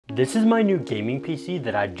This is my new gaming PC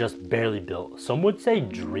that I just barely built. Some would say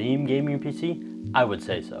dream gaming PC. I would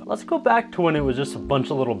say so. Let's go back to when it was just a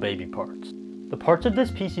bunch of little baby parts. The parts of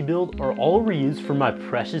this PC build are all reused from my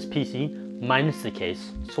precious PC, minus the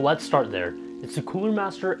case. So let's start there. It's the Cooler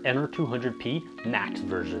Master Nr200p Max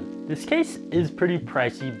version. This case is pretty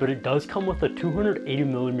pricey, but it does come with a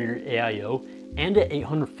 280mm AIO and an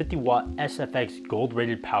 850W SFX gold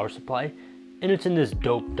rated power supply, and it's in this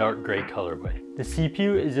dope dark gray colorway. The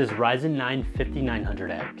CPU is this Ryzen 9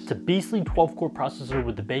 5900X. It's a beastly 12-core processor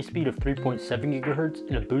with a base speed of 3.7 GHz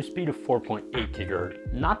and a boost speed of 4.8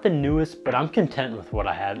 GHz. Not the newest, but I'm content with what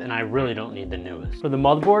I have, and I really don't need the newest. For the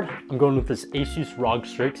motherboard, I'm going with this Asus ROG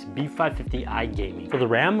Strix B550i Gaming. For the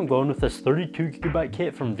RAM, I'm going with this 32GB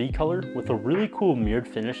kit from V-Color with a really cool mirrored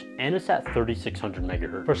finish, and it's at 3600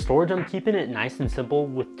 MHz. For storage, I'm keeping it nice and simple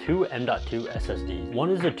with two M.2 SSDs. One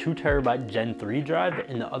is a 2TB Gen 3 drive,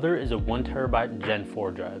 and the other is a 1TB Gen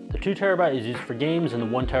 4 drive. The 2TB is used for games and the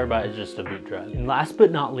 1TB is just a boot drive. And last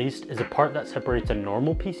but not least is a part that separates a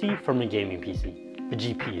normal PC from a gaming PC, the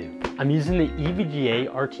GPU. I'm using the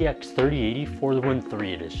EVGA RTX 3080 for the Win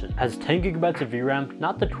 3 edition. It has 10GB of VRAM,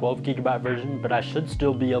 not the 12GB version, but I should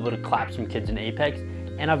still be able to clap some kids in Apex,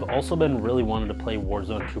 and I've also been really wanting to play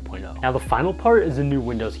Warzone 2.0. Now the final part is a new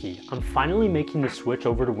Windows key. I'm finally making the switch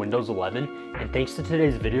over to Windows 11, and thanks to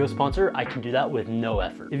today's video sponsor, I can do that with no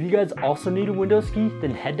effort. If you guys also need a Windows key,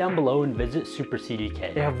 then head down below and visit Super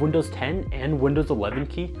CDK. They have Windows 10 and Windows 11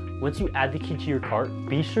 key. Once you add the key to your cart,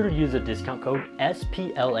 be sure to use a discount code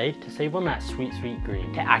SPLA to save on that sweet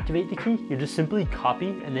green. To activate the key, you just simply copy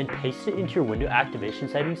and then paste it into your window activation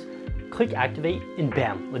settings. Click activate and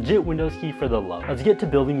bam, legit Windows key for the low. Let's get to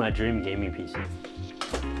building my dream gaming PC.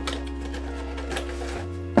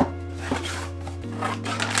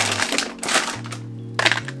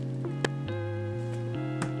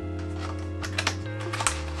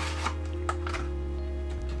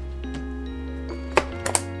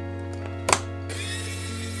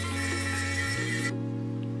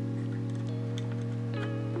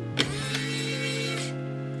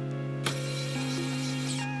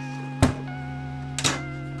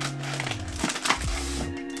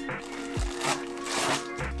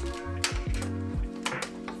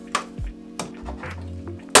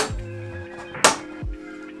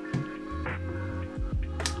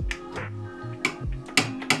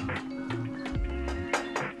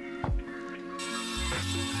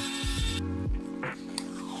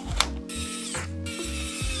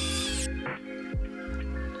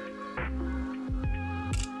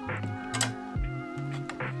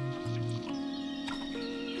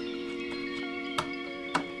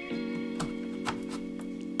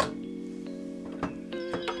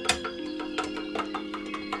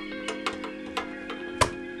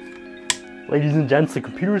 Ladies and gents, the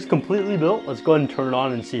computer is completely built. Let's go ahead and turn it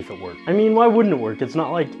on and see if it works. I mean, why wouldn't it work? It's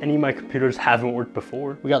not like any of my computers haven't worked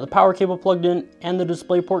before. We got the power cable plugged in and the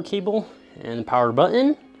DisplayPort cable and the power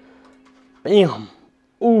button. Bam!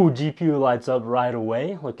 Ooh, GPU lights up right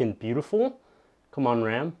away, looking beautiful. Come on,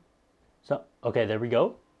 RAM. So, okay, there we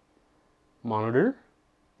go. Monitor.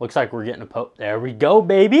 Looks like we're getting a there we go,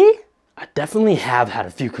 baby! I definitely have had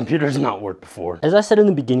a few computers not work before. As I said in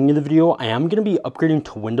the beginning of the video, I am going to be upgrading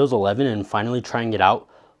to Windows 11 and finally trying it out.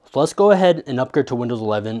 So let's go ahead and upgrade to Windows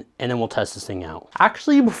 11 and then we'll test this thing out.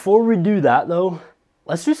 Actually, before we do that though,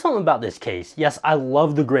 let's do something about this case. Yes, I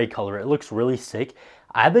love the gray color. It looks really sick.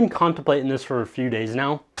 I've been contemplating this for a few days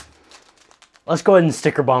now. Let's go ahead and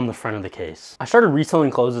sticker bomb the front of the case. I started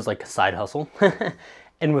reselling clothes as like a side hustle.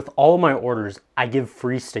 And with all of my orders, I give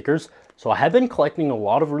free stickers. So I have been collecting a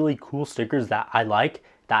lot of really cool stickers that I like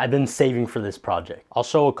that I've been saving for this project. I'll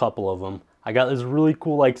show a couple of them. I got this really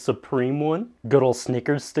cool like Supreme one, good old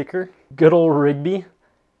Snickers sticker, good old Rigby.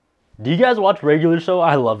 Do you guys watch Regular Show?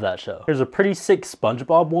 I love that show. There's a pretty sick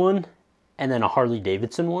SpongeBob one and then a Harley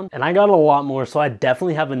Davidson one. And I got a lot more, so I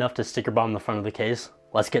definitely have enough to sticker bomb the front of the case.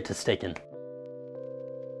 Let's get to sticking.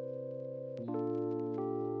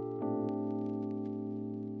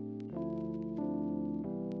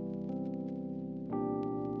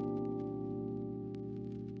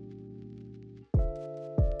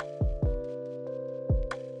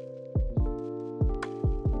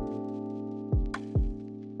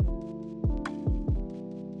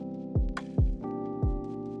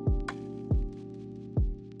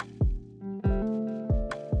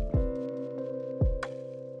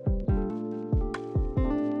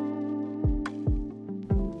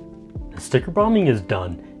 Sticker bombing is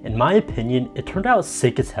done. In my opinion, it turned out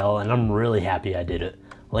sick as hell and I'm really happy I did it.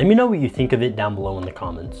 Let me know what you think of it down below in the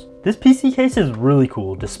comments. This PC case is really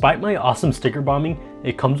cool. Despite my awesome sticker bombing,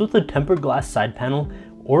 it comes with a tempered glass side panel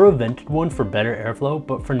or a vented one for better airflow,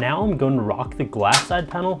 but for now I'm going to rock the glass side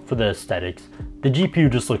panel for the aesthetics. The GPU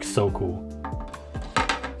just looks so cool.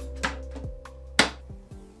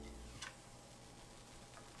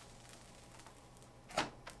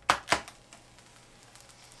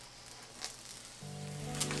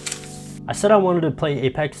 I said I wanted to play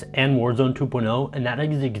Apex and Warzone 2.0, and that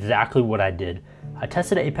is exactly what I did. I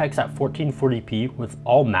tested Apex at 1440p with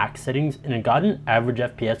all max settings, and it got an average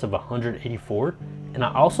FPS of 184, and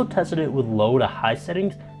I also tested it with low to high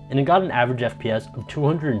settings, and it got an average FPS of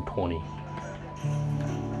 220.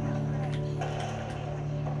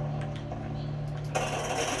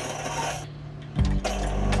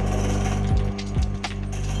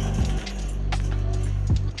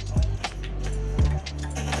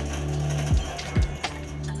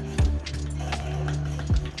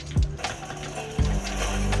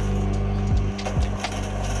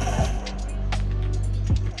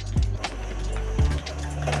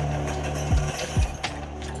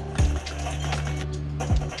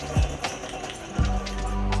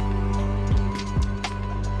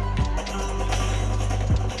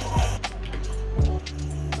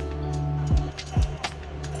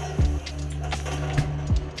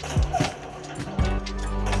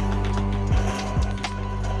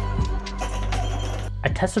 I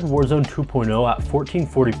tested Warzone 2.0 at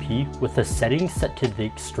 1440p with the settings set to the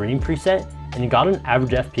extreme preset, and it got an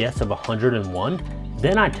average FPS of 101.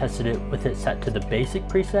 Then I tested it with it set to the basic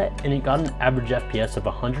preset, and it got an average FPS of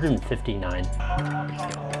 159.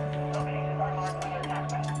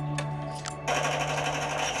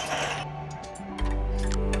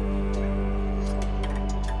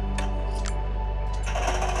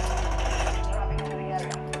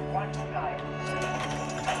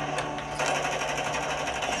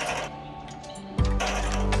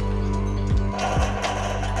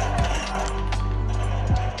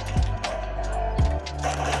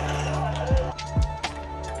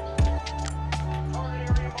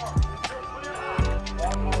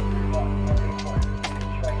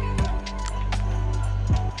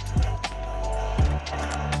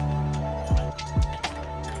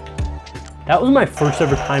 That was my first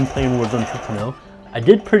ever time playing Warzone 2.0. I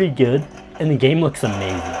did pretty good, and the game looks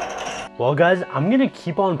amazing. Well guys, I'm gonna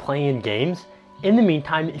keep on playing games. In the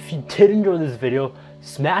meantime, if you did enjoy this video,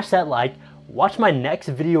 smash that like, watch my next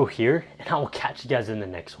video here, and I will catch you guys in the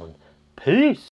next one. Peace!